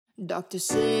Doctor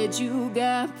said you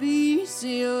got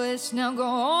PCOS. Now go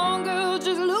on, girl,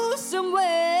 just lose some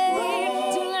weight.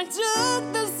 Till I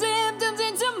took the symptoms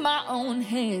into my own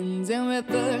hands and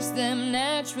reversed them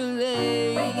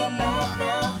naturally.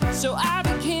 So I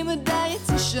became a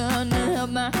dietitian to help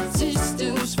my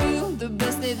sisters feel the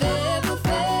best they've ever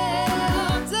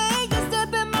felt. Take a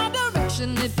step in my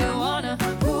direction if you wanna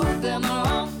prove them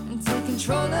wrong and take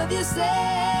control of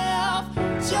yourself.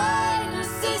 Join a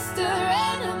sister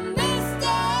and a mister.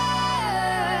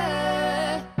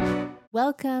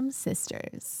 Welcome,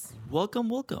 sisters.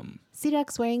 Welcome.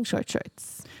 Sirak's wearing short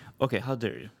shorts. Okay, how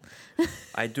dare you?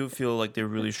 I do feel like they're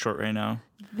really short right now.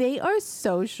 They are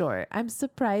so short. I'm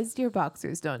surprised your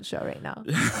boxers don't show right now.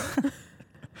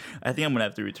 I think I'm gonna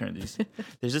have to return these.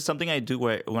 There's just something I do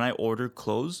where when I order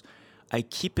clothes, I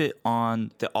keep it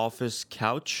on the office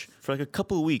couch for like a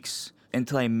couple of weeks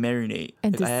until I marinate.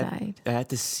 And Like, decide. I had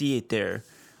to see it there.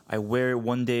 I wear it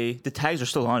one day. The tags are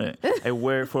still on it. I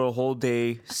wear it for a whole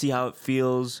day, see how it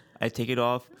feels. I take it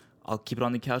off. I'll keep it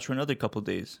on the couch for another couple of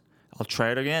days. I'll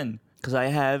try it again because I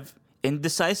have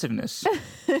indecisiveness.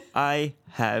 I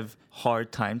have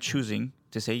hard time choosing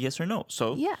to say yes or no.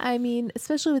 So Yeah, I mean,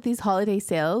 especially with these holiday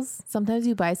sales, sometimes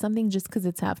you buy something just because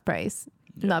it's half price,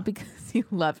 not because you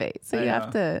love it. So I you know.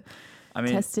 have to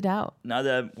test it out. Now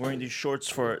that I'm wearing these shorts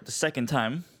for the second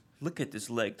time, look at this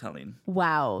leg, Talene.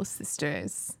 Wow,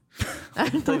 sisters.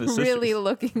 I'm Tell you the really sisters.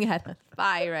 looking at a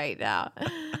thigh right now.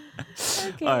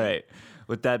 Okay. All right.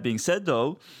 With that being said,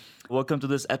 though, welcome to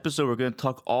this episode. We're going to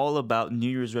talk all about New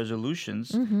Year's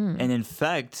resolutions. Mm-hmm. And in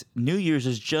fact, New Year's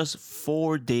is just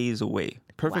 4 days away.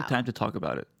 Perfect Wow. time to talk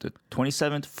about it. The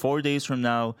 27th, 4 days from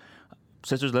now.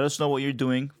 Sisters, let us know what you're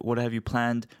doing. What have you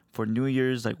planned for New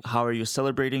Year's? Like, how are you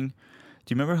celebrating?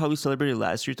 Do you remember how we celebrated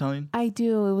last year, Talene? I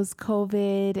do. It was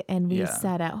COVID, and we Yeah.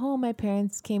 sat at home. My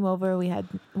parents came over. We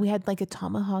had like a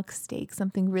tomahawk steak,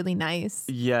 something really nice.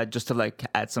 Yeah, just to like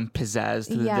add some pizzazz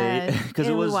to the Yeah, day. Because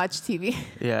it and we was, watched TV.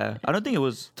 yeah. I don't think it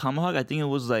was tomahawk. I think it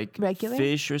was like Regular?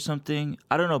 fish or something.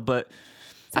 I don't know, but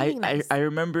I, Something nice. I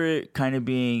remember it kind of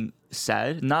being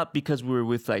sad, not because we were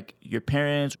with like your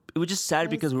parents. It was just sad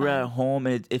was because we were fun. at home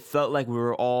and it felt like we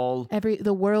were all,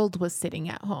 The world was sitting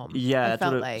at home. yeah, I that's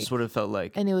felt what it like, sort of felt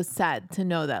like. and it was sad to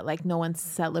know that like no one's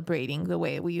celebrating the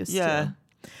way we used Yeah. to.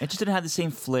 It just didn't have the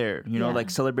same flair, you know, Yeah. like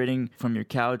celebrating from your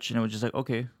couch and it was just like,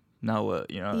 okay, now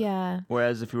what, you know? Yeah,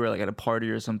 Whereas if you were like at a party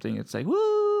or something, it's like,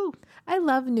 woo! I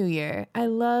love New Year. I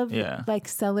love Yeah. like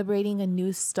celebrating a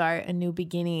new start, a new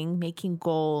beginning, making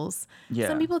goals. Yeah.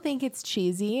 Some people think it's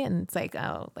cheesy and it's like,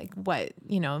 oh, like what,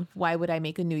 why would I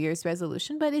make a New Year's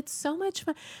resolution? But it's so much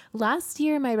fun. Last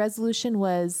year, my resolution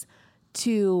was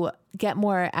to get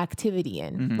more activity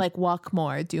in, like walk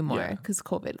more, do more, Yeah. because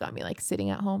COVID got me like sitting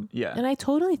at home. Yeah. And I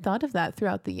totally thought of that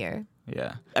throughout the year.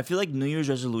 Yeah. I feel like New Year's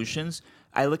resolutions,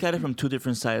 I look at it from two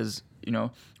different sides. You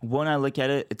know, one, I look at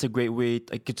it, it's a great way,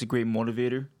 like it's a great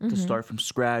motivator to start from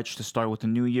scratch, to start with the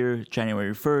new year,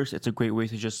 January 1st. It's a great way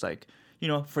to just like,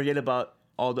 forget about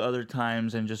all the other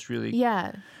times and just really.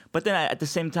 Yeah. But then at the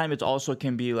same time, it also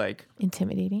can be like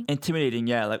Intimidating.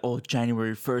 Yeah. Like, oh,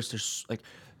 January 1st, there's like,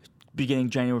 beginning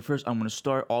January 1st, I'm going to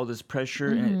start all this pressure.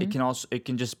 And it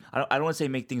can just, I don't want to say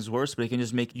make things worse, but it can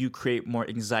just make you create more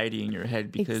anxiety in your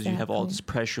head because you have all Exactly. this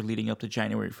pressure leading up to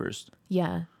January 1st.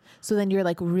 Yeah. So then you're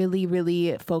like really,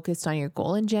 really focused on your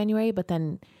goal in January, but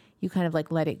then you kind of like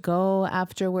let it go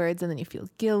afterwards and then you feel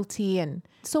guilty. And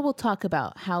so we'll talk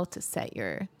about how to set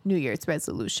your New Year's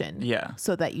resolution. Yeah.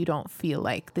 So that you don't feel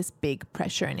like this big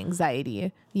pressure and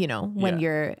anxiety, when Yeah.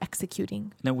 you're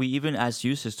executing. Now, we even asked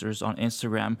you, sisters, on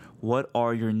Instagram, what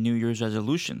are your New Year's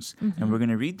resolutions? And we're going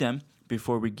to read them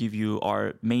before we give you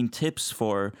our main tips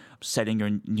for setting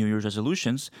your New Year's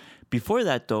resolutions. Before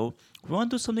that, though, we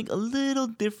want to do something a little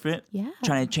different. Yeah.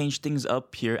 Trying to change things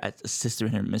up here at Sister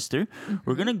and Her Mister.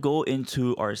 We're going to go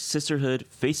into our Sisterhood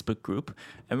Facebook group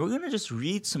and we're going to just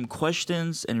read some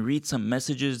questions and read some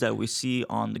messages that we see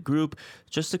on the group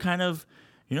just to kind of,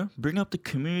 bring up the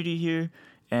community here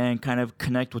and kind of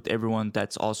connect with everyone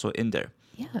that's also in there.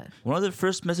 Yeah. One of the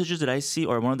first messages that I see,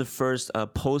 or one of the first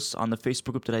posts on the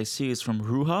Facebook group that I see is from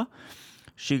Ruha.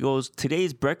 She goes,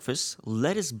 today's breakfast,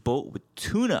 lettuce boat with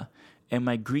tuna and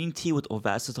my green tea with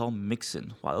ovasitol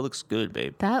mixin. Wow, that looks good,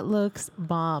 babe. That looks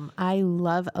bomb. I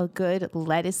love a good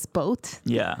lettuce boat.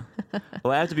 Yeah.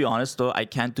 Well, I have to be honest, though. I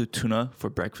can't do tuna for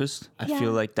breakfast. I Yeah.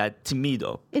 feel like that, to me,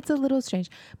 though. It's a little strange,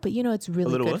 but it's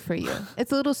really little good what? for you.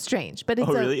 It's a little strange, but it's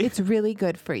really? it's really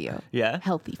good for you. Yeah?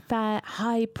 Healthy fat,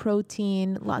 high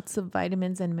protein, lots of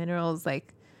vitamins and minerals.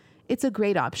 Like, it's a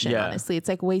great option, Yeah. honestly. It's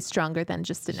like way stronger than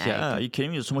just an Yeah, are egg. you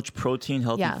kidding me? There's so much protein,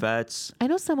 healthy Yeah. fats. I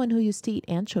know someone who used to eat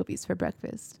anchovies for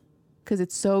breakfast. because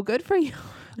it's so good for you.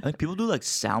 I think people do like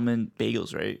salmon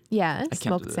bagels, right? Yeah, I can't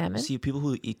smoked do that. salmon. See, people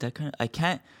who eat that kind of, I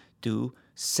can't do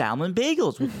salmon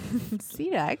bagels.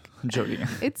 Sirak. I'm joking.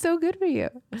 It's so good for you.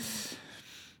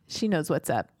 She knows what's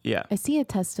up. Yeah. I see a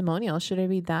testimonial. Should I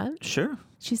read that? Sure.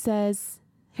 She says,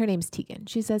 her name's Tegan.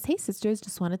 She says, "Hey sisters,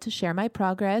 just wanted to share my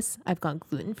progress. I've gone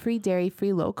gluten-free,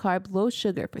 dairy-free, low-carb,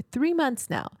 low-sugar for 3 months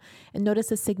now and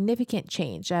noticed a significant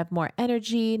change. I have more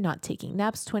energy, not taking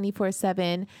naps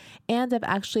 24/7, and I've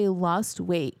actually lost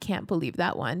weight. Can't believe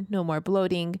that one. No more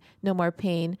bloating, no more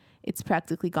pain. It's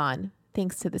practically gone.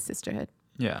 Thanks to the sisterhood."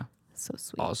 Yeah. So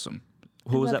sweet. Awesome.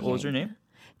 Who was that? What was her name?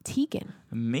 Tegan.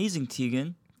 Amazing,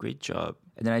 Tegan. Great job.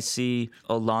 And then I see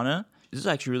Alana. This is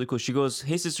actually really cool. She goes,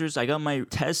 "Hey sisters, I got my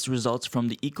test results from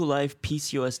the EcoLife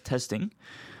PCOS testing.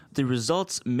 The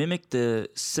results mimic the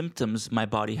symptoms my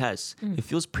body has. It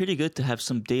feels pretty good to have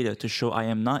some data to show I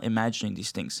am not imagining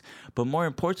these things. But more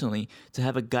importantly, to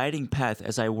have a guiding path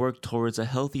as I work towards a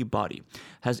healthy body.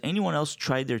 Has anyone else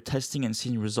tried their testing and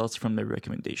seen results from their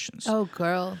recommendations?" Oh,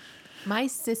 girl. My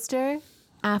sister,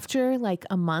 after like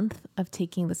a month of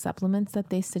taking the supplements that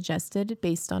they suggested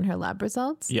based on her lab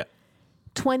results, Yeah.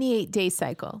 28-day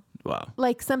cycle. Wow.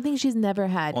 Like something she's never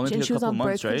had. Only took And a she was couple on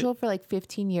months, birth right? control for like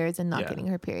 15 years and not Yeah. getting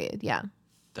her period. Yeah.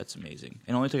 That's amazing.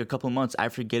 It only took a couple of months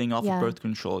after getting off Yeah. of birth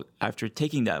control, after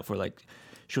taking that for like,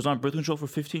 she was on birth control for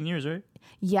 15 years, right?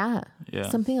 Yeah. Yeah.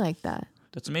 Something like that.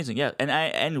 That's amazing. Yeah.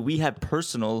 And we have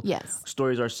personal Yes.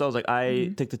 stories ourselves. Like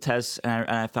I took the test and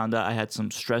I found out I had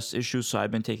some stress issues. So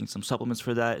I've been taking some supplements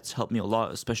for that. It's helped me a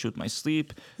lot, especially with my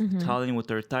sleep, Italian with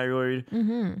their thyroid.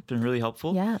 It's been really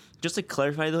helpful. Yeah. Just to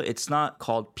clarify though, it's not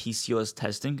called PCOS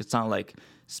testing. It's not like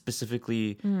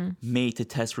specifically made to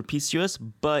test for PCOS,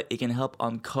 but it can help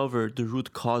uncover the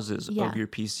root causes Yeah. of your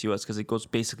PCOS because it goes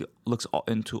basically looks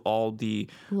into all the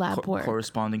Lab work.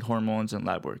 corresponding hormones and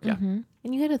lab work. Yeah.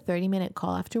 And you get a 30-minute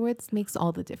call afterwards, makes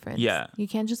all the difference. Yeah. You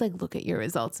can't just like look at your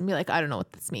results and be like, I don't know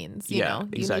what this means. You know,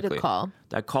 you exactly. need a call.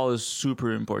 That call is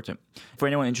super important. For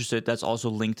anyone interested, that's also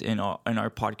linked in our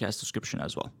podcast description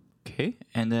as well. Okay,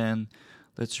 and then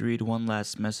let's read one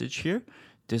last message here.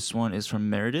 This one is from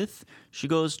Meredith. She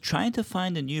goes, "Trying to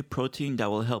find a new protein that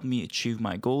will help me achieve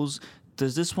my goals.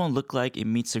 Does this one look like it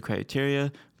meets the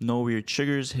criteria? No weird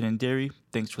sugars, hidden dairy.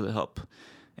 Thanks for the help."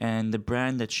 And the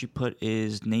brand that she put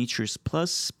is Nature's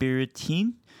Plus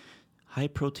Spiritine High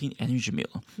Protein Energy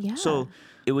Meal. Yeah. So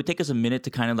it would take us a minute to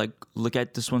kind of like look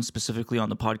at this one specifically on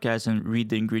the podcast and read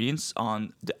the ingredients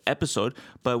on the episode,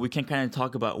 but we can kind of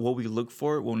talk about what we look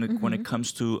for when it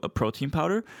comes to a protein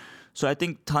powder. So I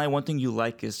think, Tanya, one thing you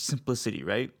like is simplicity,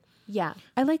 right? Yeah.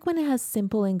 I like when it has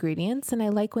simple ingredients, and I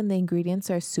like when the ingredients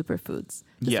are superfoods.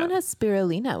 This Yeah. one has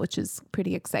spirulina, which is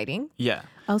pretty exciting. Yeah.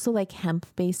 I also like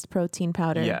hemp-based protein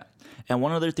powder. Yeah. And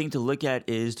one other thing to look at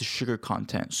is the sugar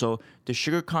content. So the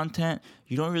sugar content,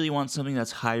 you don't really want something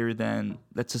that's higher than,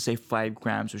 let's just say 5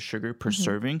 grams of sugar per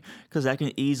serving, because that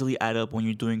can easily add up when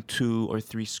you're doing 2 or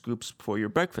 3 scoops for your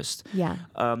breakfast. Yeah.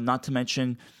 Not to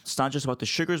mention, it's not just about the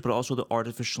sugars, but also the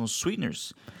artificial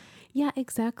sweeteners. Yeah,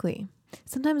 exactly.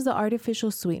 Sometimes the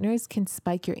artificial sweeteners can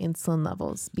spike your insulin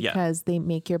levels Yeah. because they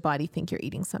make your body think you're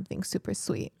eating something super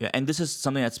sweet. Yeah, and this is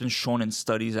something that's been shown in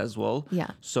studies as well. Yeah.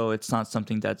 So it's not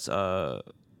something that's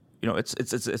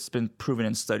it's been proven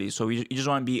in studies. So you just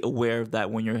want to be aware of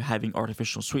that when you're having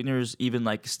artificial sweeteners, even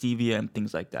like stevia and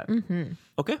things like that.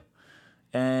 Okay.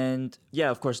 And yeah,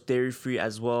 of course, dairy free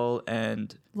as well.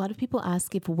 And A lot of people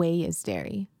ask if whey is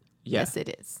dairy. Yeah. Yes, it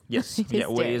is. yes, It yeah, is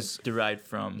whey dairy. is derived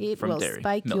from It from will dairy.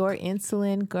 spike milk. your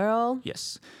insulin, girl.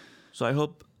 Yes. So I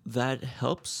hope that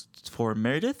helps for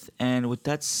Meredith. And with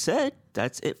that said,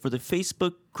 that's it for the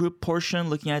Facebook group portion.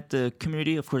 Looking at the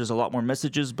community, of course, there's a lot more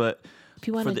messages, but If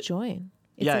you want For to the- join,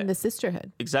 it's Yeah. in the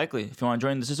sisterhood. exactly. If you want to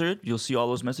join the sisterhood, you'll see all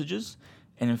those messages.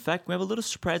 And in fact, we have a little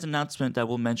surprise announcement that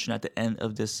we'll mention at the end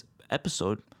of this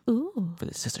episode Ooh, for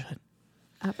the sisterhood.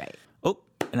 all right. Oh,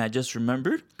 and I just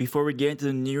remembered, before we get into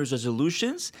the New Year's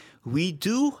resolutions, we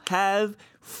do have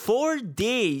 4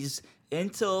 days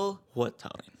until what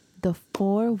time? The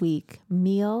 4-week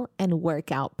meal and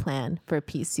workout plan for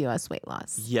PCOS weight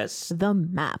loss. Yes, The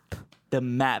map. the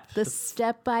map. The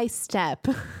step-by-step.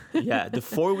 Yeah, the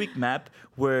 4-week map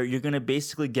where you're going to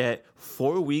basically get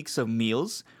 4 weeks of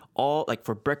meals, all like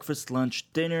for breakfast,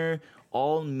 lunch, dinner,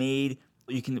 all made.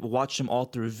 You can watch them all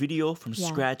through video from Yeah.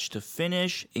 scratch to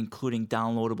finish, including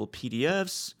downloadable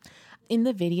PDFs. in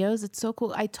the videos, it's so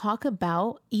cool. I talk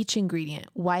about each ingredient,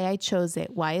 why I chose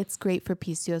it, why it's great for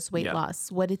PCOS weight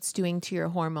loss, what it's doing to your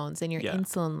hormones and your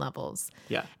insulin levels.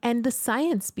 Yeah. And the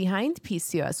science behind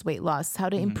PCOS weight loss, how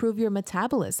to improve your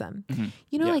metabolism.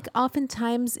 You know, like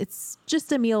oftentimes it's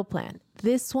just a meal plan.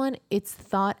 This one, it's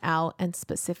thought out and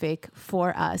specific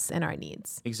for us and our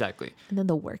needs. Exactly. And then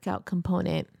the workout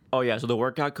component. Oh, yeah. So the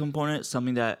workout component,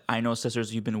 something that I know,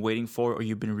 sisters, you've been waiting for or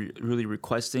you've been really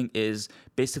requesting is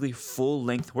basically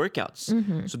full-length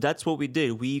workouts. So that's what we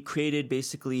did. We created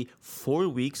basically 4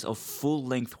 weeks of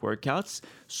full-length workouts.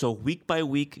 So week by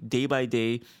week, day by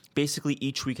day, basically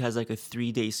each week has like a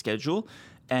 3-day schedule.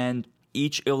 And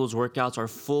each of those workouts are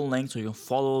full length, so you can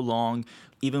follow along.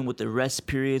 Even with the rest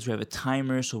periods, we have a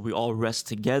timer, so we all rest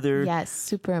together. Yes,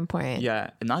 super important. Yeah,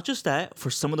 and not just that,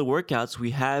 for some of the workouts, we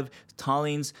have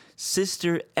Tallene's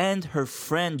sister and her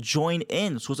friend join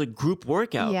in. So it's a group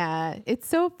workout. Yeah, it's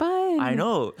so fun. I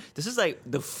know. This is like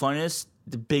the funnest,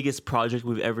 the biggest project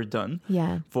we've ever done.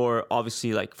 Yeah. For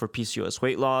obviously like for PCOS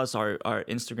weight loss, our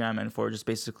Instagram, and for just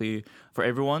basically for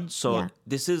everyone. So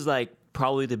this is like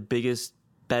probably the biggest,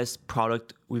 best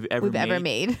product we've ever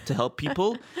made to help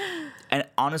people. And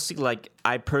honestly, like,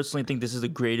 I personally think this is the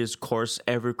greatest course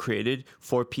ever created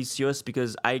for PCOS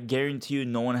because I guarantee you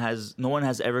no one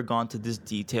has ever gone to this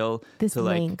detail. This to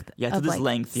length. Yeah, to this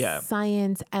length,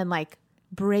 Science and like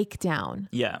breakdown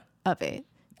of it.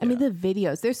 I mean, the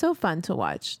videos, they're so fun to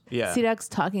watch. Yeah. Sirak's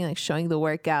talking, like showing the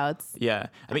workouts. Yeah.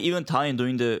 I mean, even Tallene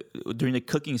during the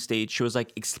cooking stage, she was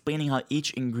like explaining how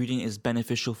each ingredient is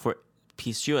beneficial for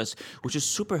PCOS, which is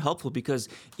super helpful because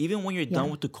even when you're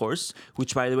done with the course,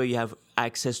 which by the way you have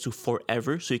access to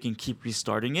forever, so you can keep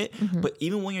restarting it, but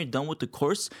even when you're done with the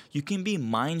course, you can be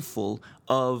mindful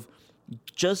of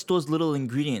just those little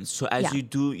ingredients. So as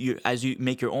you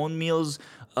make your own meals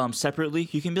separately,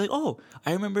 you can be like, oh,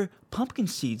 I remember pumpkin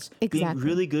seeds being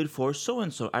really good for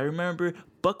so-and-so. I remember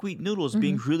buckwheat noodles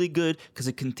being really good because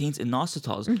it contains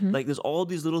inositols. Like there's all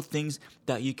these little things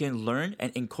that you can learn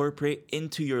and incorporate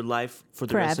into your life for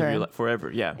the rest of your life,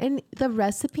 forever. Yeah. And the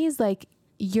recipes, like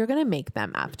you're going to make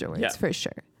them afterwards for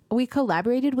sure. We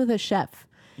collaborated with a chef.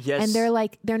 Yes.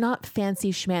 And they're not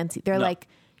fancy schmancy. They're like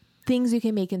things you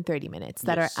can make in 30 minutes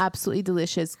that are absolutely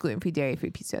delicious, gluten-free,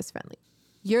 dairy-free, PCOS friendly.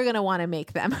 You're going to want to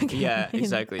make them again. Yeah,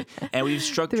 exactly. And we've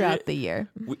structured throughout the year.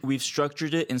 We've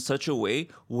structured it in such a way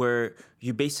where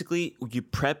you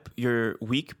prep your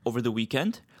week over the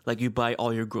weekend, like you buy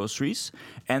all your groceries,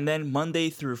 and then Monday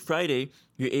through Friday,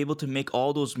 you're able to make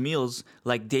all those meals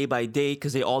like day by day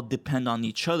because they all depend on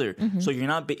each other. So you're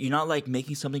not like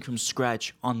making something from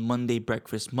scratch on Monday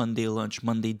breakfast, Monday lunch,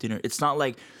 Monday dinner. It's not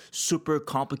like super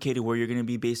complicated where you're going to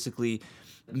be basically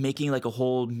making like a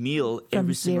whole meal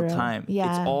every single time.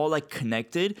 It's all like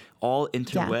connected, all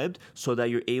interwebbed, so that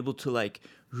you're able to like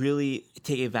really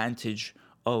take advantage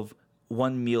of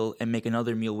one meal and make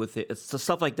another meal with it. It's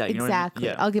stuff like that. You know what I mean?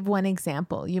 Yeah. I'll give one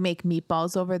example. You make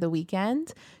meatballs over the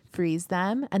weekend, freeze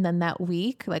them, and then that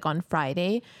week, like on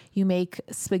Friday, you make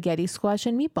spaghetti squash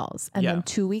and meatballs. And then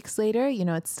 2 weeks later,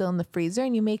 it's still in the freezer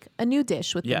and you make a new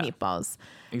dish with the meatballs.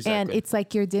 Exactly. And it's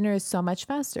like your dinner is so much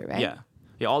faster, right? Yeah.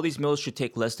 Yeah, all these meals should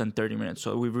take less than 30 minutes.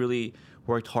 So we really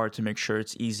worked hard to make sure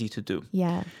it's easy to do.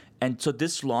 Yeah. And so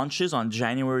this launches on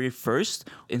January 1st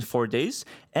in 4 days.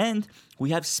 And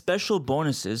we have special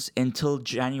bonuses until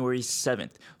January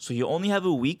 7th. So you only have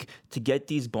a week to get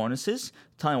these bonuses.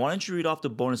 Tanya, why don't you read off the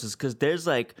bonuses? Because there's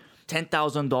like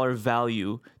 $10,000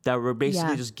 value that we're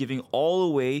basically just giving all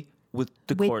away with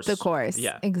the course.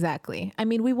 Yeah, exactly. I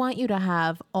mean, we want you to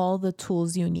have all the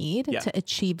tools you need to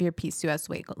achieve your PCOS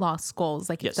weight loss goals.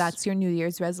 Like if that's your New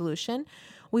Year's resolution,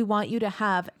 we want you to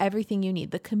have everything you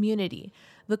need, the community,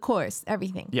 the course,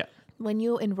 everything. Yeah. When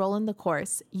you enroll in the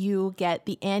course, you get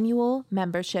the annual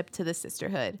membership to the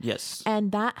sisterhood. Yes.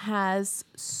 And that has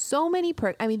so many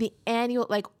perks. I mean, the annual,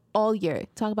 like all year.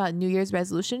 Talk about New Year's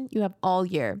resolution. You have all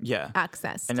year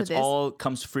access and to it's this. all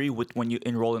comes free with when you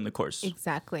enroll in the course.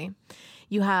 Exactly.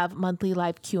 You have monthly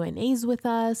live Q&As with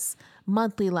us,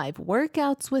 monthly live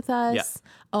workouts with us,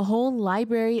 a whole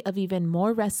library of even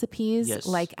more recipes. Yes.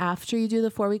 Like after you do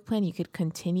the 4-week plan, you could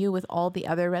continue with all the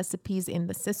other recipes in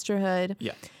the sisterhood.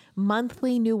 Yeah.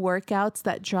 Monthly new workouts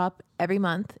that drop every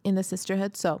month in the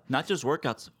sisterhood. So not just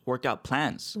workouts, workout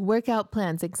plans. Workout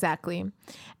plans, exactly.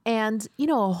 And,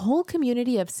 a whole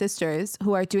community of sisters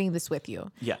who are doing this with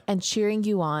you and cheering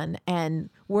you on. And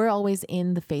we're always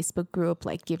in the Facebook group,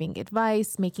 like giving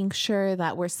advice, making sure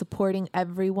that we're supporting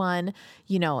everyone,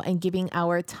 and giving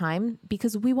our time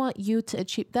because we want you to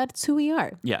achieve. That's who we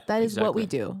are. Yeah, that is what we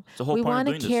do. We want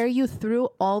to carry you through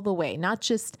all the way, not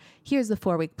just here's the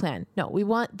 4-week plan. No, we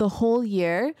want the whole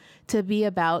year to be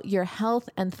about your health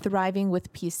and thriving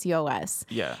with PCOS.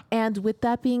 Yeah. And with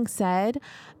that being said,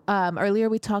 earlier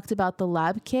we talked about the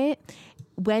lab kit.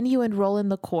 When you enroll in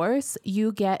the course,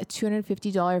 you get a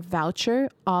 $250 voucher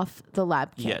off the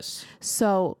lab kit. Yes.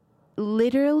 So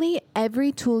literally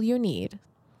every tool you need,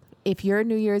 if your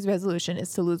New Year's resolution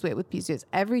is to lose weight with PCOS,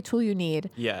 every tool you need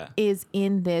is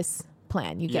in this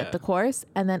plan. You get the course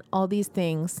and then all these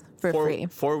things for free.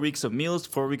 4 weeks of meals,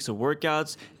 4 weeks of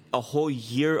workouts, a whole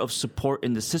year of support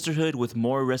in the sisterhood with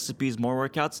more recipes, more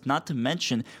workouts, not to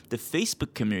mention the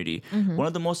Facebook community. One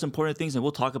of the most important things, and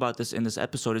we'll talk about this in this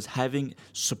episode, is having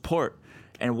support.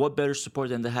 And what better support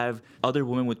than to have other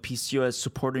women with PCOS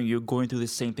supporting you going through the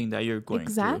same thing that you're going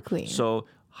through. So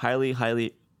highly,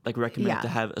 highly recommend to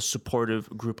have a supportive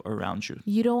group around you.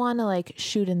 You don't want to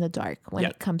shoot in the dark when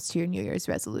it comes to your New Year's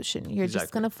resolution. You're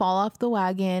just going to fall off the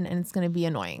wagon and it's going to be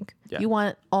annoying. You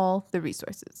want all the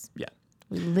resources.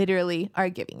 We literally are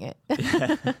giving it.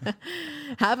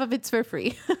 Half of it's for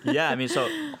free. So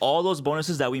all those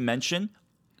bonuses that we mentioned,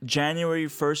 January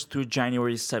 1st through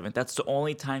January 7th. That's the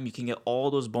only time you can get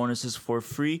all those bonuses for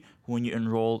free when you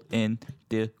enroll in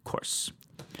the course.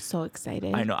 So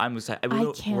excited. I know. I'm excited.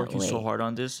 We've been working so hard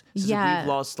on this. We've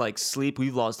lost sleep.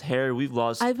 We've lost hair.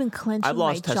 I've been clenching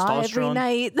my jaw every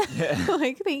night.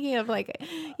 Thinking of the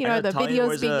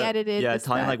videos being edited. Yeah,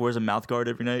 Tanya wears a mouth guard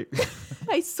every night.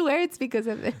 I swear it's because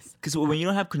of this. Because when you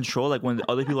don't have control, when the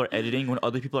other people are editing, when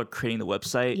other people are creating the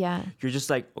website, you're just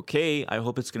okay, I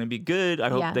hope it's going to be good. I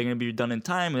hope they're going to be done in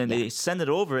time. And then they send it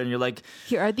over and you're like,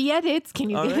 here are the edits. Can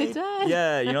you get it done?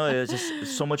 Yeah, it's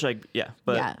just so much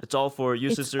but it's all for you,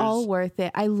 sisters. It's all worth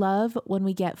it. I love when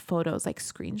we get photos,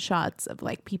 screenshots of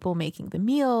people making the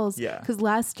meals. Because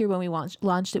last year when we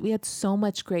launched it, we had so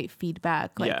much great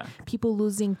feedback. People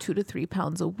losing 2 to 3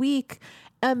 pounds a week.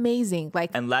 Amazing.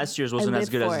 And last year's wasn't as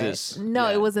good as this. No,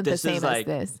 it wasn't the same as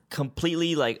this.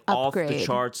 Completely off the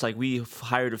charts. We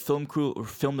hired a film crew or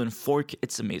filmed in 4K.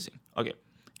 It's amazing. Okay.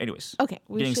 Anyways. Okay.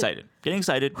 Getting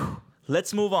excited.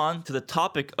 Let's move on to the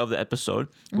topic of the episode,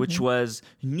 which was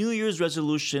New Year's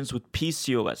resolutions with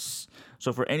PCOS.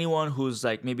 So for anyone who's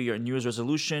maybe your New Year's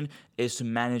resolution is to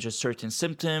manage a certain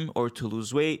symptom or to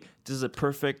lose weight, this is a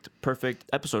perfect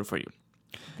episode for you.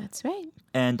 That's right.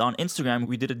 And on Instagram,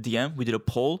 we did a DM, we did a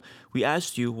poll. We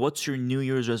asked you, what's your New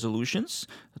Year's resolutions?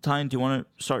 Tanya, do you want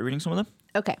to start reading some of them?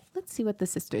 Okay, let's see what the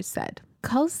sisters said.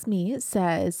 Kalsmi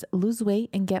says, lose weight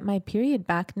and get my period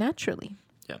back naturally.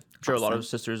 Yeah, I'm sure a lot of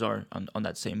sisters are on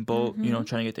that same boat, trying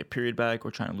to get their period back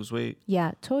or trying to lose weight.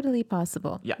 Yeah, totally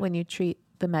possible when you treat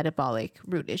the metabolic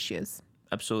root issues.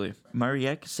 Absolutely.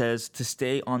 Mariek says, to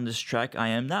stay on this track I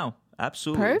am now.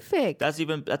 Absolutely. Perfect.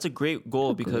 That's a great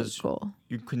goal because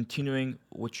you're continuing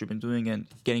what you've been doing and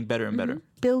getting better and better.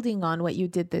 Building on what you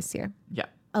did this year. Yeah.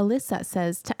 Alyssa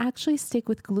says to actually stick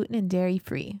with gluten and dairy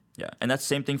free. Yeah. And that's the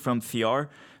same thing from Fiar.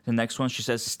 The next one, she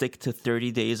says stick to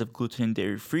 30 days of gluten and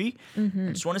dairy free. I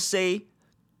just want to say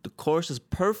the course is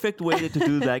perfect way to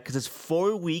do that because it's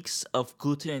 4 weeks of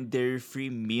gluten and dairy free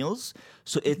meals.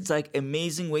 So it's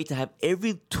amazing way to have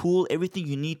every tool, everything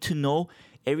you need to know,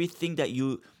 everything that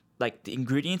you the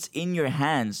ingredients in your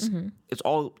hands. It's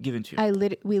all given to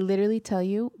you. We literally tell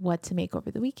you what to make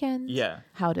over the weekend. Yeah.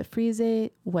 How to freeze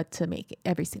it, what to make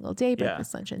every single day,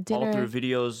 breakfast, lunch, and dinner. All through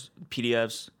videos,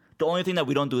 PDFs. The only thing that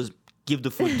we don't do is give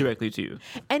the food directly to you.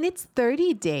 And it's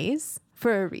 30 days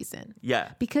for a reason.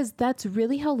 Yeah. Because that's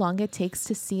really how long it takes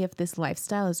to see if this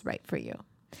lifestyle is right for you.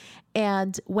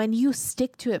 And when you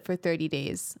stick to it for 30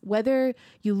 days, whether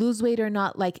you lose weight or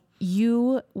not,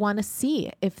 you want to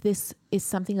see if this is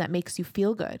something that makes you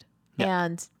feel good. Yeah.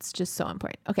 And it's just so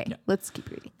important. Okay, let's keep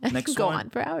reading. I can go on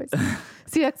for hours.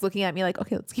 CX looking at me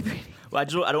okay, let's keep reading. Well, I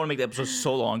don't want to make the episode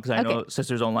so long because I know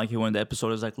sisters don't like it when the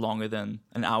episode is longer than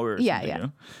an hour or something. You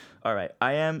know? All right.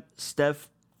 I am Steph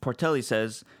Portelli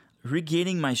says,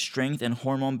 regaining my strength and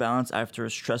hormone balance after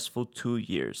a stressful 2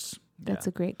 years. That's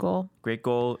a great goal. Great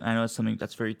goal. I know it's something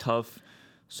that's very tough.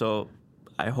 So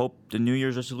I hope the New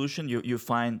Year's resolution, you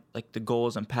find the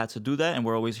goals and paths to do that. And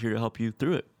we're always here to help you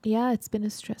through it. Yeah, it's been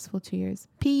a stressful 2 years.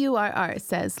 PURR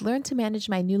says, learn to manage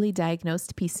my newly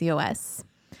diagnosed PCOS.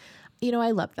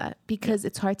 I love that because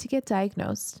it's hard to get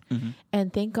diagnosed.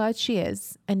 And thank God she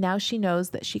is. And now she knows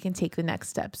that she can take the next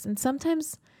steps. And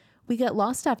sometimes we get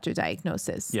lost after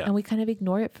diagnosis and we kind of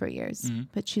ignore it for years.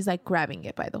 But she's grabbing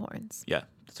it by the horns. Yeah.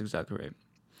 That's exactly right.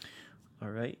 All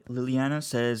right. Liliana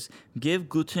says, give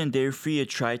gluten and dairy free a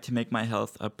try to make my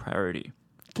health a priority.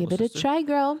 Give it a try,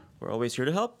 girl. We're always here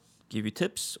to help, give you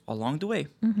tips along the way.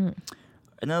 And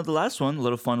then the last one, a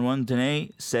little fun one,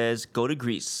 Danae says, go to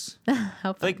Greece.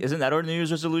 How fun. Isn't that our New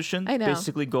Year's resolution? I know.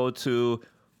 Basically go to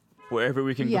wherever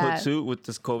we can Yeah. go to with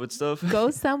this COVID stuff.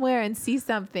 Go somewhere and see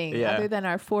something Yeah. other than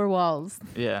our four walls.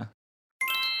 Yeah.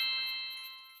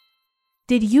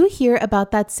 Did you hear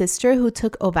about that sister who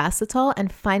took Ovasitol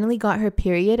and finally got her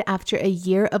period after a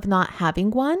year of not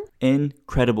having one?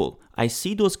 Incredible. I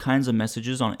see those kinds of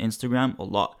messages on Instagram a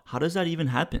lot. How does that even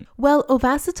happen? Well,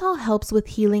 Ovasitol helps with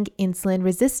healing insulin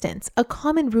resistance, a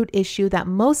common root issue that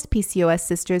most PCOS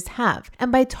sisters have.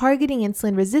 And by targeting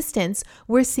insulin resistance,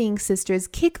 we're seeing sisters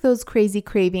kick those crazy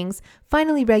cravings,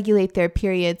 finally regulate their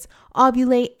periods,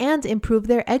 ovulate, and improve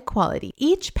their egg quality.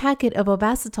 Each packet of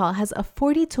Ovasitol has a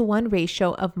 40-to-1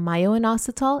 ratio of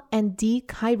myo-inositol and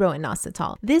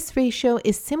D-chiroinositol. This ratio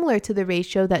is similar to the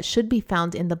ratio that should be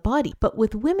found in the body, but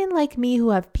with women like me who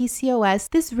have PCOS,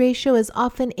 this ratio is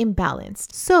often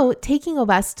imbalanced. So, taking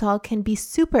Ovasitol can be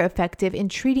super effective in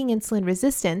treating insulin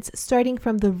resistance, starting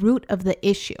from the root of the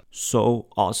issue. So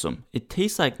awesome. It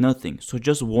tastes like nothing, so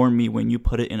just warn me when you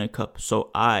put it in a cup so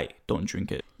I don't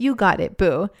drink it. You got it,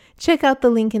 boo. Check out the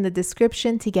link in the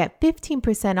description to get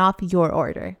 15% off your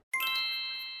order.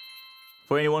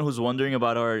 For anyone who's wondering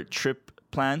about our trip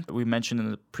plan, we mentioned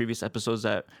in the previous episodes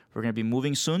that we're going to be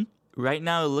moving soon. Right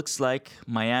now, it looks like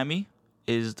Miami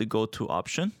is the go-to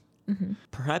option. Mm-hmm.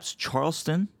 Perhaps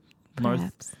Charleston,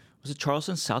 Perhaps. Was it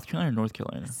Charleston, South Carolina or North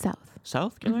Carolina? South.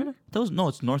 South Carolina? No,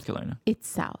 it's North Carolina. It's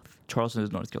South. Charleston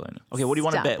is North Carolina. Okay, what do you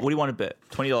want to Stop bet? it. What do you want to bet?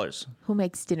 $20. Who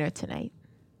makes dinner tonight?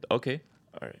 Okay.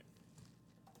 All right.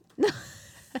 Let's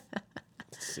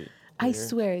see. I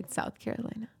swear it's South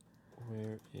Carolina.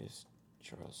 Where is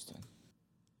Charleston?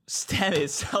 Damn it,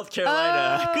 South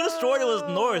Carolina. I could have sworn it was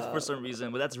north for some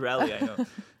reason, but that's Raleigh, I know.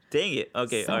 Dang it.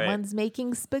 Okay, all right. Someone's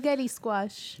making spaghetti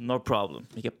squash. No problem.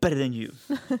 Make it better than you.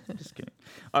 Just kidding.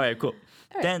 All right, cool.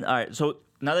 Then, all right. So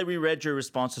now that we read your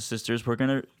responses, sisters, we're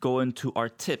going to go into our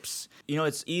tips. You know,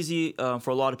 it's easy for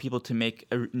a lot of people to make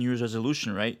a New Year's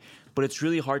resolution, right? But it's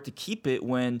really hard to keep it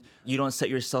when you don't set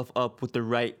yourself up with the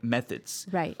right methods.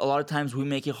 Right. A lot of times we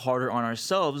make it harder on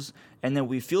ourselves and then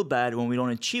we feel bad when we don't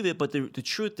achieve it. But the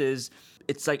truth is,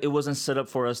 it's like it wasn't set up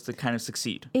for us to kind of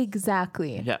succeed.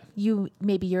 Exactly. Yeah.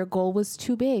 Maybe your goal was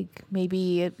too big. Maybe,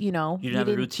 You didn't have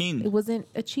a routine. It wasn't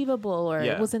achievable, or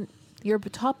it wasn't your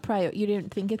top priority. You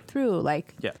didn't think it through.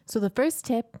 So the first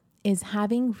tip is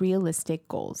having realistic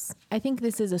goals. I think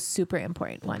this is a super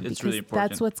important one It's because really important.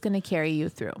 that's what's going to carry you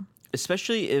through.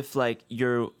 Especially if like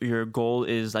your goal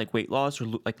is like weight loss or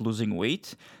like losing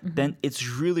weight, then it's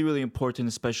really, really important,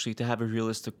 especially to have a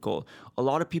realistic goal. A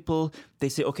lot of people, they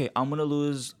say, okay, I'm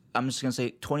just going to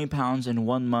say 20 pounds in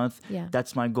 1 month. Yeah.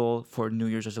 That's my goal for New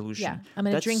Year's resolution. Yeah. I'm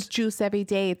going to drink juice every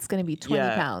day. It's going to be 20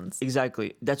 pounds.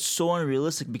 Exactly. That's so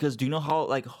unrealistic because do you know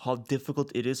how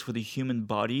difficult it is for the human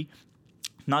body,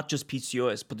 not just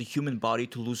PCOS, but the human body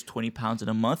to lose 20 pounds in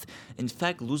a month? In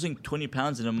fact, losing 20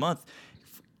 pounds in a month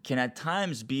can at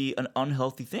times be an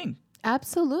unhealthy thing.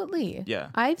 Absolutely. Yeah.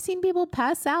 I've seen people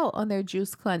pass out on their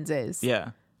juice cleanses.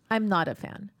 Yeah. I'm not a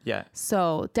fan. Yeah.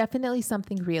 So definitely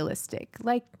something realistic,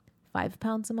 like 5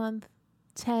 pounds a month,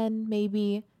 10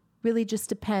 maybe. Really just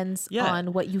depends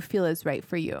on what you feel is right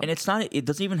for you. And it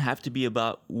doesn't even have to be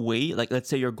about weight. Like, let's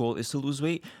say your goal is to lose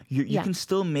weight. You can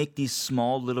still make these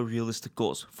small, little realistic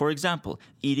goals. For example,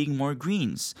 eating more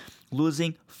greens,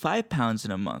 losing 5 pounds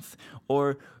in a month,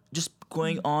 or just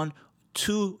going on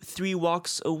 2-3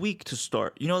 walks a week to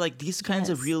start. You know, like these kinds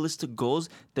of realistic goals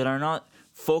that are not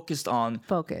focused on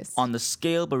the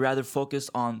scale, but rather focused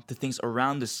on the things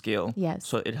around the scale. Yes.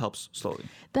 So it helps slowly.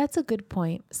 That's a good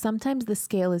point. Sometimes the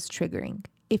scale is triggering.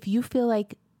 If you feel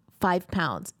like 5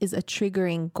 pounds is a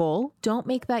triggering goal, don't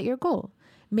make that your goal.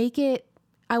 Make it,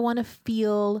 I want to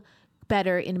feel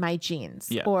better in my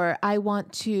jeans, or I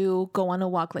want to go on a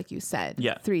walk, like you said,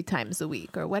 3 times a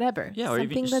week or whatever. Yeah, or even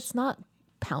something just, that's not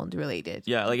pound related.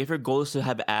 Yeah, like if your goal is to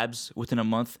have abs within a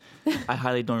month, I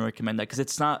highly don't recommend that because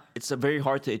it's very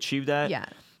hard to achieve that. Yeah.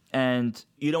 And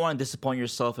you don't want to disappoint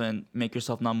yourself and make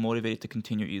yourself not motivated to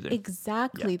continue either.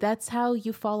 Exactly. Yeah. That's how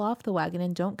you fall off the wagon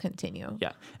and don't continue.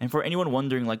 Yeah. And for anyone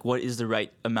wondering, like, what is the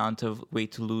right amount of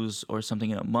weight to lose or something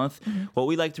in a month, what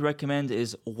we like to recommend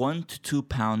is 1 to 2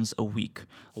 pounds a week.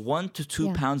 1 to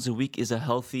 2 pounds a week is a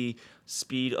healthy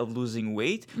speed of losing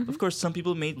weight. Of course, some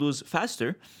people may lose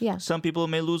faster. Yeah. Some people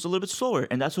may lose a little bit slower,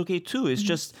 and that's okay too. It's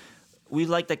just we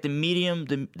like the medium,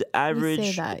 the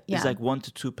average is like 1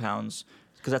 to 2 pounds.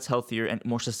 Because that's healthier and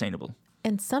more sustainable.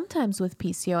 And sometimes with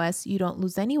PCOS, you don't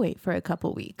lose any weight for a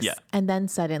couple weeks. Yeah. And then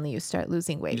suddenly you start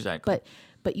losing weight. Exactly.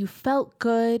 But you felt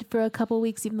good for a couple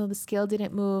weeks, even though the scale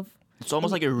didn't move. It's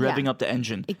almost like you're revving up the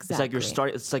engine. Exactly.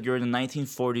 It's like you're in the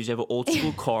 1940s. You have an old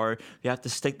school car. You have to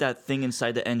stick that thing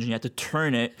inside the engine. You have to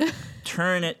turn it,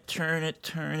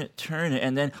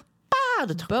 and then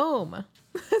Boom.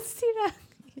 See that?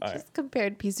 You All just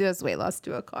compared PCOS weight loss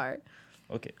to a car.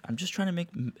 Okay, I'm just trying to make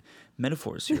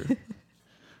metaphors here.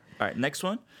 All right, next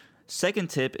one. Second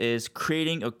tip is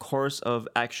creating a course of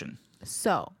action.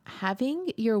 So,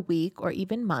 having your week or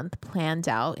even month planned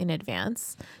out in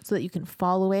advance so that you can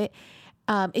follow it,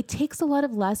 it takes a lot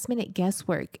of last minute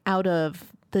guesswork out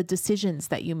of the decisions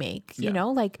that you make. Yeah. You know,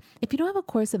 like if you don't have a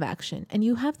course of action and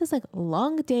you have this like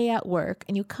long day at work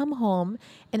and you come home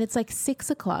and it's like 6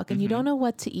 o'clock and you don't know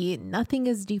what to eat, nothing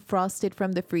is defrosted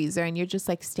from the freezer and you're just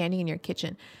like standing in your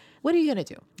kitchen. What are you going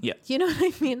to do? Yeah. You know what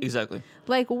I mean? Exactly.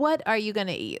 Like, what are you going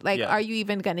to eat? Like, Yeah. are you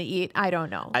even going to eat? I don't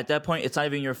know. At that point, it's not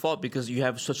even your fault because you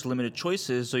have such limited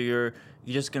choices. So you're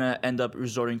just gonna end up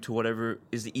resorting to whatever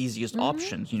is the easiest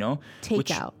options. You know,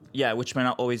 Takeout. Which might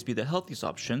not always be the healthiest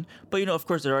option. But you know, of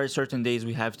course, there are certain days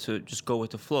we have to just go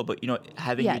with the flow. But you know,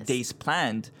 having your Yes. days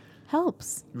planned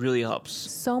Helps really helps.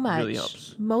 so much. Really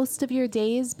helps. Most of your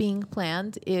days being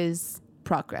planned is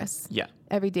progress. Yeah.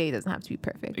 Every day doesn't have to be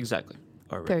perfect. Exactly.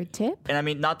 All right. Third tip. And I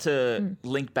mean, not to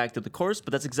link back to the course,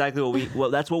 but that's exactly what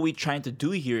that's what we're trying to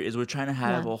do here is we're trying to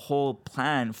have Yeah. a whole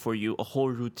plan for you, a whole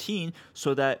routine,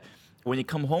 so that when you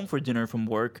come home for dinner from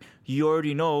work, you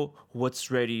already know what's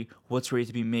ready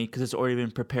to be made because it's already been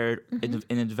prepared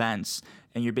in advance,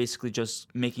 and you're basically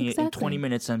just making it in Exactly. 20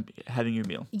 minutes and having your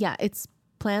meal. Yeah, it's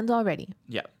planned already.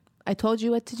 Yeah. I told you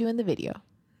what to do in the video.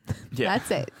 Yeah. That's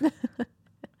it.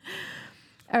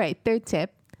 All right, third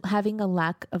tip, having a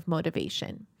lack of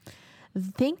motivation.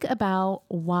 Think about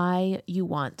why you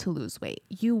want to lose weight.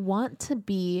 You want to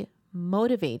be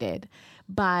motivated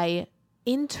by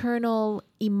internal,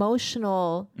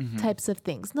 emotional types of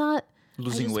things, not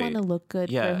Losing I just weight. want to look good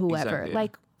Yeah, for whoever. exactly, yeah.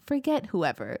 Like, forget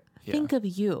whoever. Yeah. Think of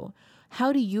you.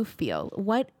 How do you feel?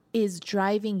 What is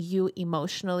driving you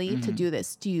emotionally to do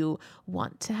this? Do you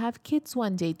want to have kids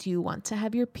one day? Do you want to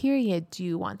have your period? Do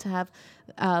you want to have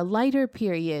lighter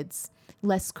periods,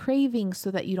 less cravings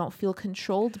so that you don't feel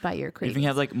controlled by your cravings? Even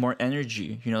have like more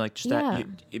energy, you know, like just that. Yeah.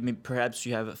 I mean, perhaps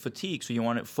you have fatigue, so you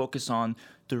want to focus on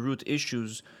the root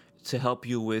issues to help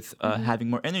you with having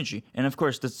more energy. And of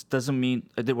course, this doesn't mean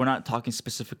that we're not talking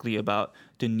specifically about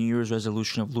the New Year's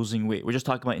resolution of losing weight. We're just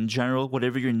talking about in general,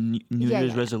 whatever your New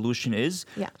Year's resolution is,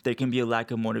 Yeah. there can be a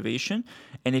lack of motivation.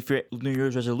 And if your New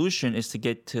Year's resolution is to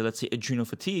get to, let's say, adrenal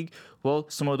fatigue, well,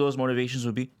 some of those motivations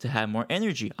would be to have more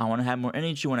energy. I want to have more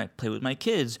energy when I play with my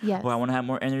kids, Yes. or I want to have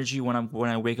more energy when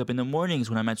I wake up in the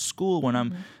mornings, when I'm at school, when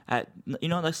I'm at, you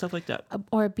know, like stuff like that.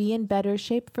 Or be in better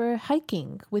shape for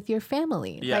hiking with your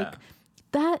family. Yeah. Like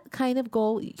that kind of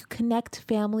goal, you connect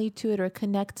family to it or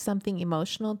connect something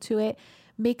emotional to it,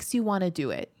 makes you want to do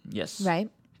it, Yes. right?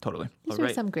 Totally. These All are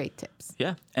right. some great tips.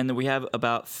 Yeah. And then we have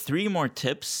about 3 more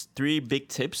tips, 3 big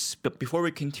tips. But before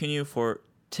we continue for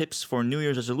tips for New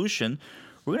Year's resolution,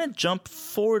 we're going to jump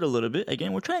forward a little bit.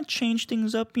 Again, we're trying to change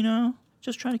things up, you know,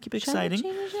 just trying to keep it Try to exciting.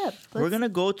 change it up. We're going to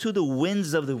go to the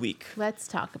wins of the week. Let's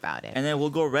talk about it. And then we'll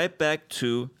go right back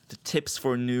to the tips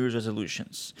for New Year's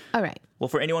resolutions. All right. Well,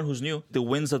 for anyone who's new, the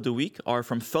wins of the week are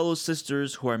from fellow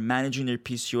sisters who are managing their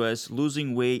PCOS,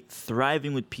 losing weight,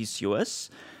 thriving with PCOS.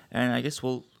 And I guess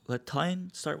we'll let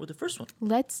Tyne start with the first one.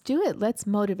 Let's do it. Let's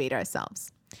motivate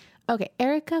ourselves. Okay,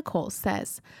 Erica Cole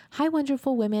says, "Hi,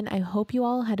 wonderful women. I hope you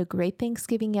all had a great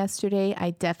Thanksgiving yesterday.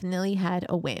 I definitely had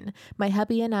a win. My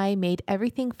hubby and I made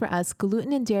everything for us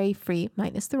gluten and dairy free,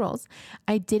 minus the rolls.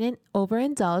 I didn't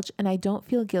overindulge, and I don't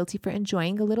feel guilty for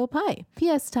enjoying a little pie.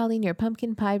 P.S. Talene, your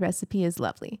pumpkin pie recipe is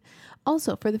lovely.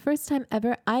 Also, for the first time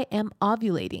ever, I am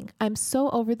ovulating. I'm so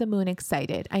over the moon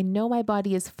excited. I know my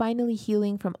body is finally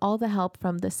healing from all the help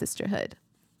from the sisterhood."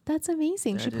 That's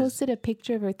amazing. She That is- posted a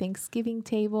picture of her Thanksgiving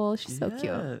table. She's so cute.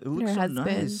 It And looks her so husband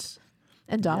nice.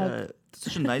 and dog. Yeah,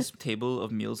 such a nice table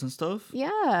of meals and stuff.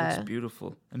 Yeah. It's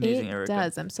beautiful. Amazing, It Erica.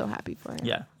 does. I'm so happy for her.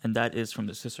 Yeah, and that is from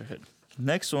the Sisterhood.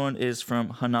 Next one is from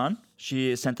Hanan.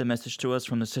 She sent a message to us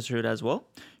from the Sisterhood as well.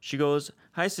 She goes,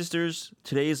 "Hi sisters,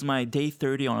 today is my day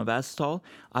 30 on Avastal.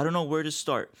 I don't know where to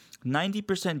start.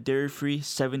 90% dairy-free,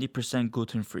 70%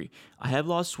 gluten-free. I have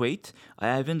lost weight. I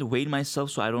haven't weighed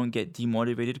myself so I don't get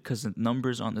demotivated because the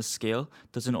numbers on the scale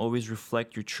doesn't always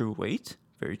reflect your true weight."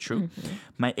 Very true.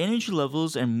 "My energy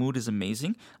levels and mood is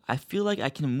amazing. I feel like I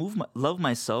can love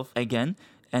myself again,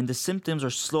 and the symptoms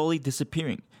are slowly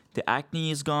disappearing. The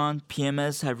acne is gone.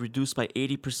 PMS have reduced by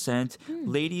 80%.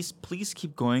 Ladies, please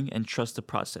keep going and trust the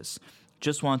process.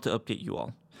 Just want to update you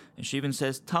all." And she even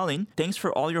says, Talin, thanks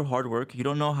for all your hard work. You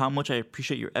don't know how much I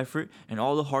appreciate your effort and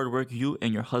all the hard work you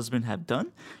and your husband have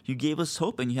done. You gave us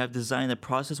hope and you have designed a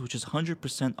process which is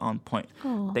 100% on point.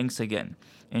 Aw. Thanks again.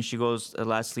 And she goes,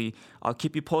 lastly, I'll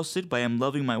keep you posted, but I am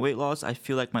loving my weight loss. I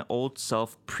feel like my old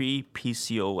self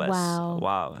pre-PCOS.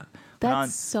 Wow.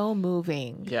 That's so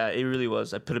moving. Yeah, it really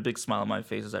was. I put a big smile on my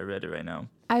face as I read it right now.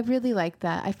 I really like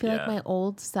that. I feel like Yeah. my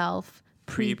old self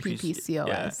pre-PCOS.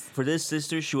 Yeah. For this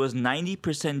sister, she was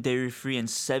 90% dairy-free and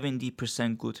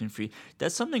 70% gluten-free.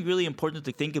 That's something really important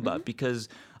to think about because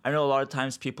I know a lot of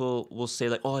times people will say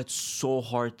like, oh, it's so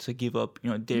hard to give up,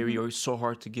 dairy or it's so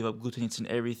hard to give up gluten and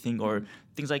everything or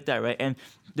things like that, right? And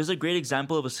there's a great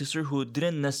example of a sister who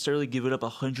didn't necessarily give it up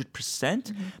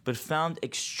 100%, but found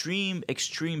extreme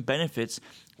benefits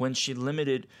when she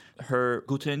limited her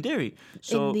gluten and dairy.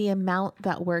 So in the amount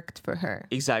that worked for her.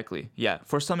 exactly, yeah.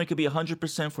 For some, it could be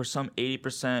 100%. For some,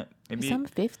 80%. Maybe Some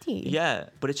 50. yeah,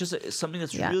 but it's just something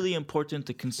that's really important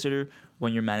to consider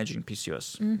when you're managing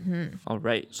PCOS. All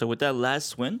right. So with that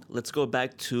last win, let's go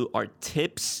back to our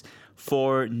tips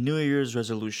for New Year's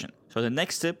resolution. So the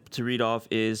next tip to read off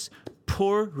is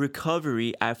poor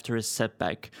recovery after a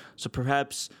setback. So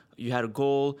perhaps you had a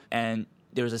goal and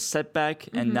there was a setback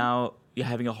and now you're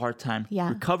having a hard time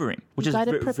recovering, which You is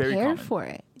gotta very prepare common. for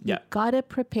it. Yeah. You gotta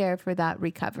prepare for that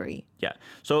recovery. Yeah.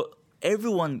 So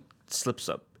everyone slips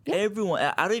up. Everyone,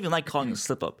 I don't even like calling it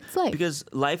slip up life. because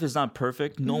life is not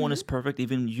perfect. No one is perfect.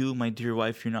 Even you, my dear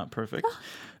wife, you're not perfect.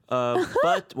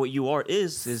 But what you are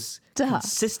is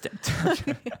consistent.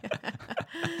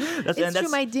 It's true.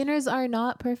 My dinners are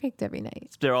not perfect every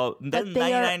night. They're all, But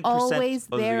they are 99% always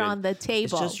of the there good. on the table.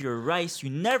 It's just your rice. You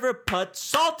never put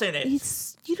salt in it.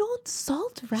 You don't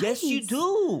salt rice. Yes, you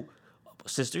do.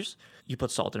 Sisters, you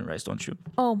put salt in rice, don't you?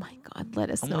 Oh my God,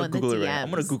 let us I'm know gonna in the Google DMs. it right. I'm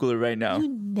gonna Google it right now. You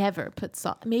never put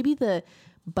salt. Maybe the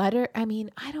butter. I mean,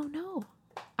 I don't know.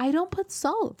 I don't put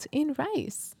salt in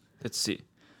rice. Let's see.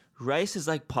 Rice is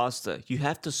like pasta. You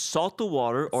have to salt the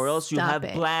water or else you Stop have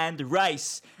it. bland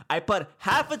rice. I put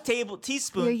half a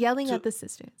teaspoon. You're yelling to- at the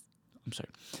sisters. I'm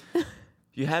sorry.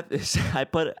 You have I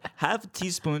put half a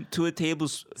teaspoon to a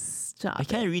tablespoon. Stop. I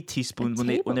can't it. read teaspoon A when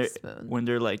tablespoon.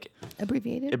 they're like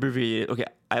Abbreviated. abbreviated. Okay,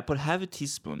 I put half a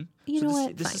teaspoon. You know this,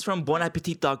 what? This Fine. is from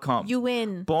bonappetit.com. You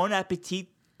win.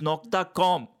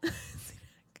 Bonappetit.com.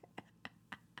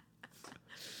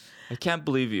 I can't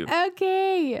believe you.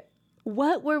 Okay.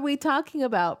 What were we talking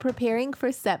about? Preparing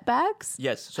for setbacks?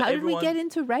 Yes. So How did we everyone- get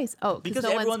into rice? Oh, Because no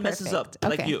everyone one's messes up, perfect.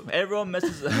 like Okay. you. Everyone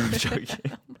messes up. I'm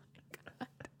joking.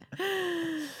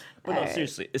 But no,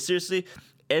 Alright. seriously,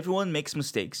 everyone makes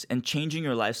mistakes, and changing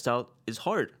your lifestyle is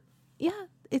hard. Yeah,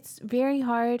 it's very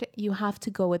hard. You have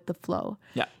to go with the flow.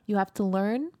 Yeah. You have to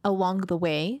learn along the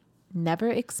way. Never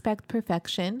expect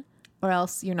perfection, or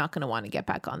else you're not going to want to get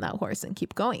back on that horse and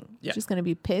keep going. Yeah. You're just going to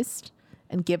be pissed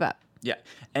and give up. Yeah.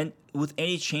 And with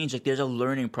any change, like there's a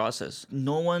learning process.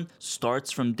 No one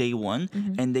starts from day one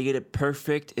and they get it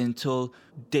perfect until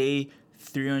day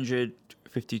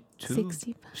 352.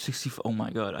 65. Oh my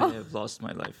God, I have lost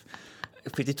my life.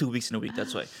 52 weeks in a week,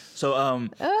 that's why. So,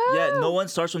 yeah, no one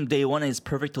starts from day one and is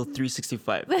perfect till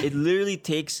 365. It literally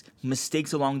takes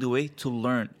mistakes along the way to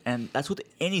learn. And that's with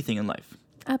anything in life.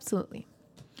 Absolutely.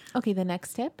 Okay, the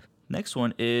next tip. Next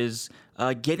one is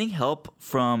getting help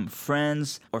from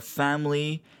friends or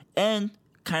family, and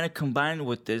kind of combined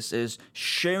with this is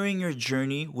sharing your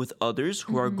journey with others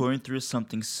who are going through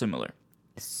something similar.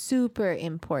 Super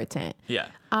important. Yeah.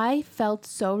 I felt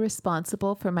so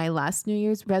responsible for my last New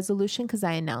Year's resolution because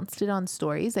I announced it on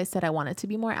stories. I said I wanted to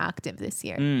be more active this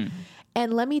year.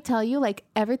 And let me tell you, like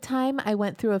every time I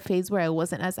went through a phase where I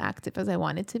wasn't as active as I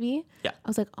wanted to be, Yeah. I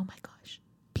was like, oh my gosh,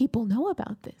 people know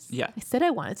about this. Yeah. I said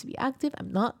I wanted to be active.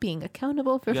 I'm not being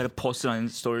accountable for. You got to post it on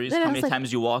stories. Then I How was many like-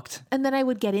 times you walked? And then I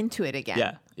would get into it again.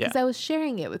 Yeah, yeah. Because I was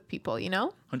sharing it with people, you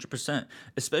know? 100%.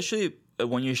 Especially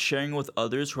when you're sharing with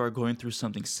others who are going through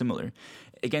something similar.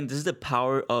 Again, this is the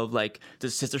power of like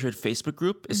the Sisterhood Facebook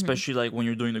group, especially like when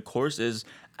you're doing the course, is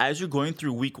as you're going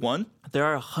through week one, there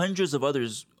are hundreds of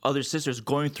other sisters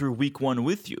going through week one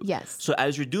with you. Yes. So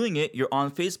as you're doing it, you're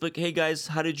on Facebook. Hey guys,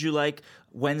 how did you like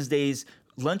Wednesday's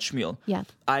lunch meal? Yeah.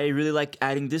 I really like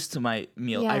adding this to my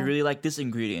meal. I Yeah. really like this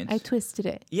ingredient. I twisted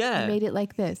it. Yeah. I made it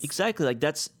like this. Exactly. Like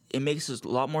it makes it a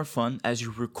lot more fun as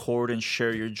you record and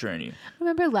share your journey.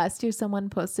 Remember last year someone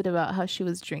posted about how she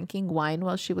was drinking wine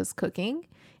while she was cooking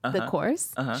the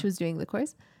course. She was doing the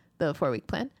course, the 4-week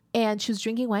plan. And she was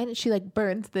drinking wine and she like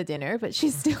burned the dinner, but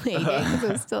she's still eating because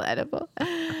it was still edible.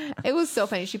 It was so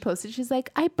funny. She posted, she's like,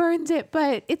 I burned it,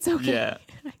 but it's okay. Yeah.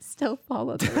 I still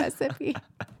followed the recipe.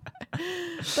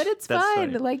 But it's That's fun.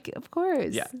 funny. Like, of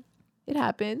course. Yeah. It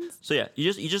happens. So yeah,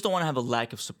 you just don't want to have a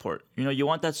lack of support. You know, you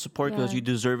want that support because Yeah. you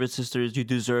deserve it, sisters. You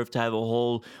deserve to have a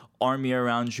whole army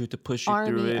around you to push you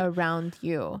through Army it. around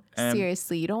you. And-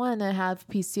 Seriously, you don't want to have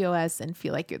PCOS and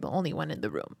feel like you're the only one in the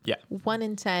room. Yeah. 1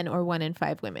 in 10 or 1 in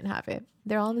 5 women have it.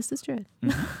 They're all in the sisterhood.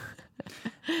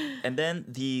 And then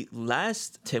the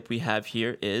last tip we have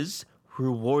here is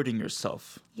rewarding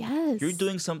yourself. Yes. You're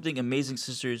doing something amazing,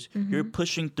 sisters. You're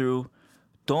pushing through.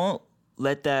 Don't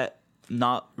let that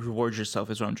not reward yourself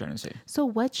is what I'm trying to say. So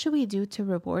what should we do to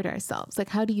reward ourselves? Like,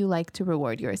 how do you like to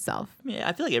reward yourself? I mean,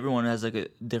 I feel like everyone has like a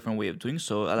different way of doing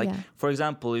so. Like, Yeah. for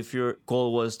example, if your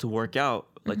goal was to work out,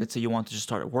 like let's say you want to just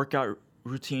start a workout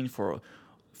routine for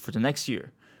the next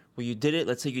year. Well, you did it.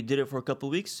 Let's say you did it for a couple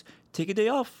of weeks. Take a day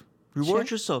off. Reward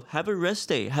Sure. yourself. Have a rest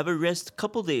day. Have a rest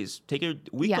couple days. Take a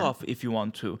week Yeah. off if you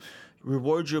want to.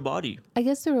 Reward your body. I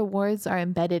guess the rewards are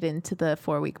embedded into the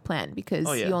 4-week plan because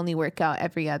Oh, yeah. you only work out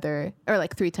every other or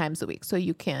like 3 times a week. So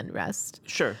you can rest.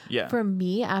 Sure. Yeah. For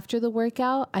me, after the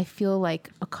workout, I feel like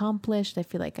accomplished. I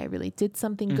feel like I really did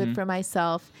something Mm-hmm. good for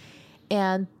myself.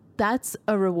 And that's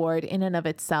a reward in and of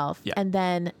itself. Yeah. And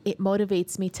then it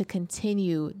motivates me to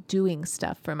continue doing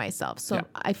stuff for myself. So Yeah.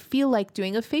 I feel like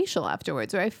doing a facial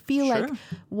afterwards, or I feel like Sure.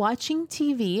 watching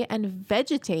TV and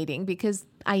vegetating because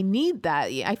I need that.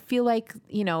 I feel like,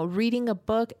 reading a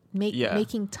book, Yeah.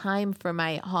 making time for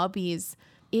my hobbies,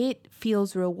 it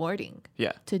feels rewarding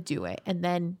Yeah. to do it. And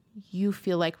then you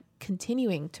feel like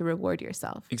continuing to reward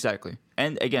yourself. Exactly.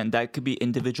 And again, that could be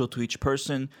individual to each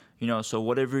person, so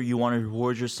whatever you want to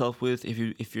reward yourself with,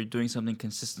 if you're doing something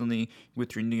consistently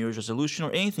with your New Year's resolution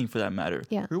or anything for that matter,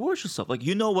 Yeah. reward yourself. Like,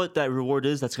 you know what that reward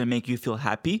is that's going to make you feel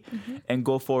happy and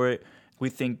go for it. We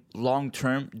think long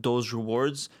term, those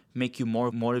rewards make you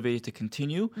more motivated to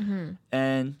continue.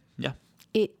 And yeah,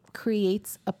 It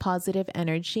creates a positive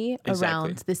energy Exactly.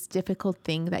 around this difficult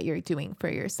thing that you're doing for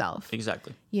yourself.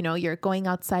 exactly. You're going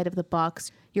outside of the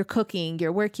box, you're cooking,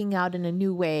 you're working out in a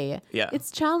new way. Yeah.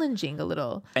 It's challenging a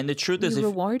little. And the truth is, You if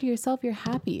reward yourself, you're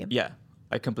happy. yeah,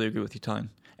 I completely agree with you, Tan.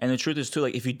 And the truth is too,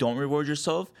 like if you don't reward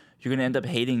yourself, you're gonna end up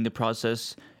hating the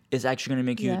process. It's actually gonna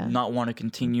make you Yeah. not want to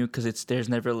continue because there's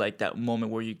never like that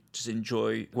moment where you just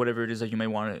enjoy whatever it is that you may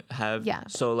want to have. Yeah.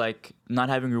 So like not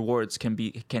having rewards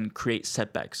can create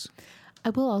setbacks. I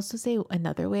will also say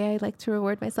another way I like to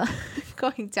reward myself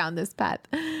going down this path.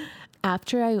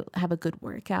 After I have a good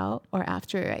workout or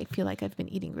after I feel like I've been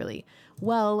eating really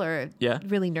well or Yeah.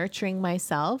 really nurturing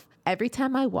myself, every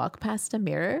time I walk past a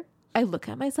mirror, I look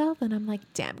at myself and I'm like,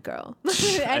 damn girl.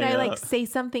 And I know. like say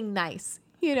something nice,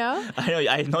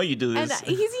 I know you do And this.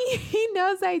 he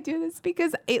knows I do this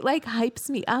because it like hypes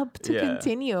me up to Yeah.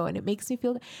 continue and it makes me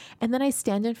feel. And then I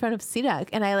stand in front of Sirak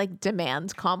and I like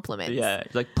demand compliments. Yeah,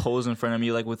 like pose in front of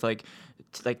me, like with like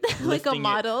Like a lifting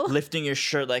model. lifting your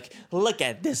shirt, like look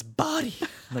at this body.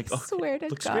 Like, okay, swear to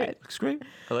looks God. great, looks great.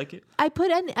 I like it. I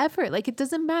put an effort. Like it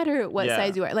doesn't matter what Yeah.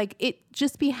 size you are. Like it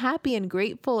just be happy and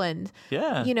grateful and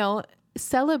Yeah.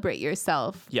 celebrate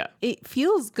yourself. Yeah. It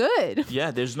feels good. Yeah,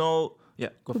 there's no. Yeah,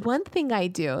 go for it. One thing I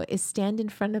do is stand in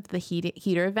front of the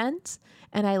heater vent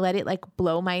and I let it like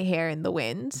blow my hair in the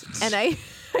wind. And I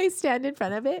stand in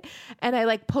front of it and I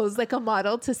like pose like a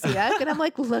model to Sirak and I'm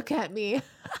like, look at me.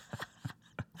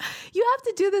 You have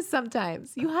to do this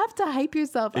sometimes. You have to hype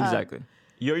yourself up. Exactly.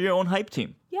 You're your own hype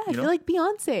team. Yeah, I you know? feel like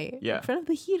Beyonce Yeah. in front of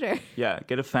the heater. Yeah,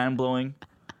 get a fan blowing.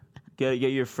 Get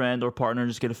your friend or partner,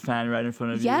 just get a fan right in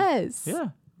front of Yes. you. Yeah.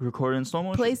 Record it in slow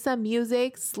motion. Play some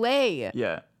music, slay.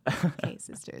 Yeah. Okay,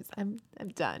 sisters, I'm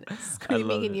done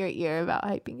screaming in it. your ear about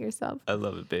hyping yourself. I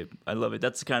love it, babe. I love it.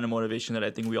 That's the kind of motivation that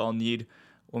I think we all need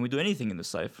when we do anything in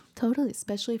this life. Totally,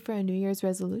 especially for a New Year's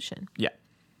resolution. Yeah.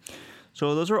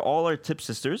 So those are all our tips,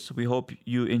 sisters. We hope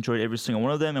you enjoyed every single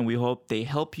one of them, and we hope they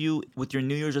help you with your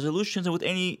New Year's resolutions and with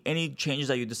any changes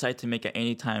that you decide to make at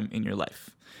any time in your life.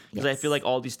 Because I Yes. feel like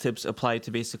all these tips apply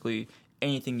to basically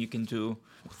anything you can do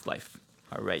with life.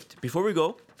 All right. Before we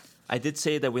go, I did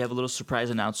say that we have a little surprise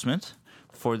announcement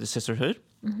for the sisterhood.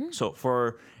 So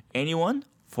for anyone,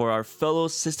 for our fellow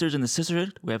sisters in the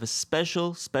sisterhood, we have a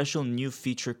special new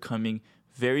feature coming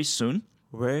very soon.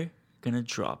 We're gonna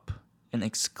drop an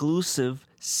exclusive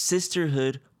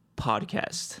sisterhood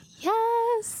podcast.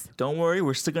 Yes. Don't worry,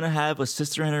 we're still gonna have a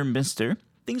sister and her mister.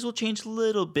 Things will change a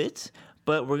little bit,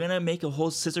 but we're gonna make a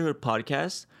whole sisterhood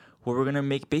podcast where we're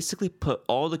gonna basically put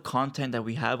all the content that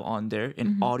we have on there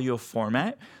in audio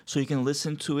format, so you can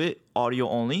listen to it audio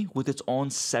only with its own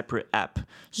separate app.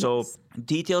 So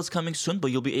details coming soon,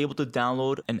 but you'll be able to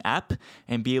download an app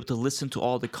and be able to listen to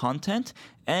all the content.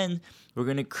 And we're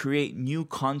going to create new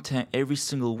content every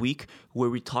single week where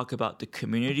we talk about the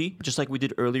community. Just like we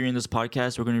did earlier in this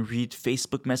podcast, we're going to read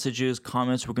Facebook messages,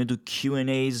 comments. We're going to do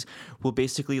Q&As. We'll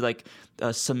basically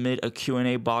submit a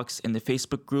Q&A box in the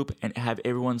Facebook group and have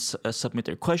everyone submit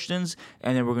their questions.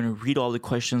 And then we're going to read all the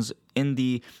questions in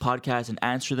the podcast and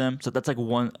answer them. So that's like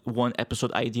one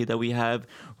episode idea that we have.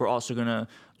 We're also going to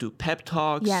do pep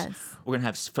talks. Yes. We're going to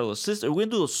have fellow sisters. We're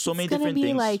going to do so many different things.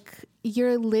 It's going to be like,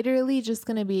 you're literally just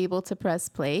going to be able to press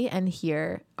play and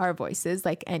hear our voices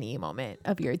like any moment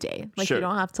of your day. Like you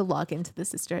don't have to log into the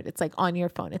sisterhood. It's like on your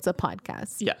phone. It's a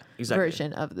podcast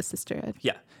version of the sisterhood.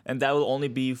 Yeah. And that will only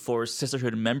be for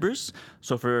sisterhood members.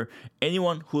 So for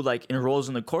anyone who enrolls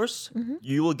in the course,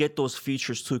 you will get those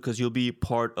features too, because you'll be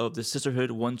part of the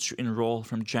sisterhood once you enroll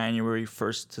from January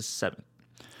 1st to 7th.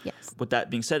 Yes. With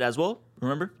that being said as well,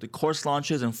 remember the course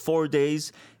launches in 4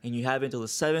 days and you have until the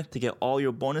 7th to get all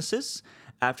your bonuses.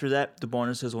 After that, the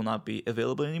bonuses will not be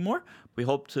available anymore. We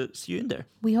hope to see you in there.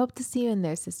 We hope to see you in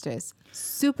there, sisters.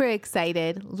 Super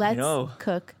excited. Let's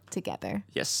cook together.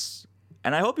 Yes.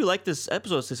 And I hope you like this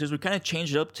episode, sisters. We kind of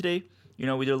changed it up today.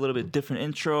 We did a little bit different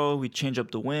intro. We changed up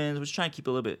the winds. We're just trying to keep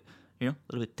it a little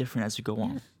bit different as we go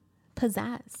on.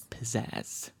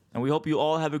 Pizzazz. And we hope you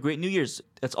all have a great New Year's.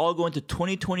 Let's all go into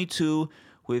 2022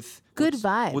 with good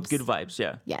vibes. With good vibes,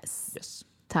 yeah. Yes.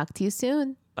 Talk to you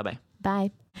soon. Bye-bye.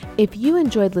 Bye. If you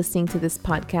enjoyed listening to this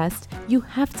podcast, you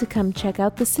have to come check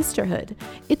out the Sisterhood.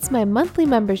 It's my monthly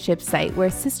membership site where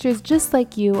sisters just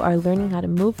like you are learning how to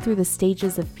move through the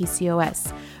stages of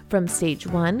PCOS. From stage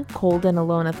 1, cold and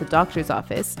alone at the doctor's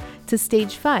office, to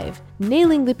stage 5,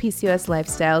 nailing the PCOS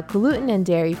lifestyle, gluten and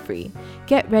dairy free.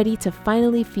 Get ready to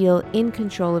finally feel in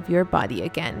control of your body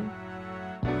again.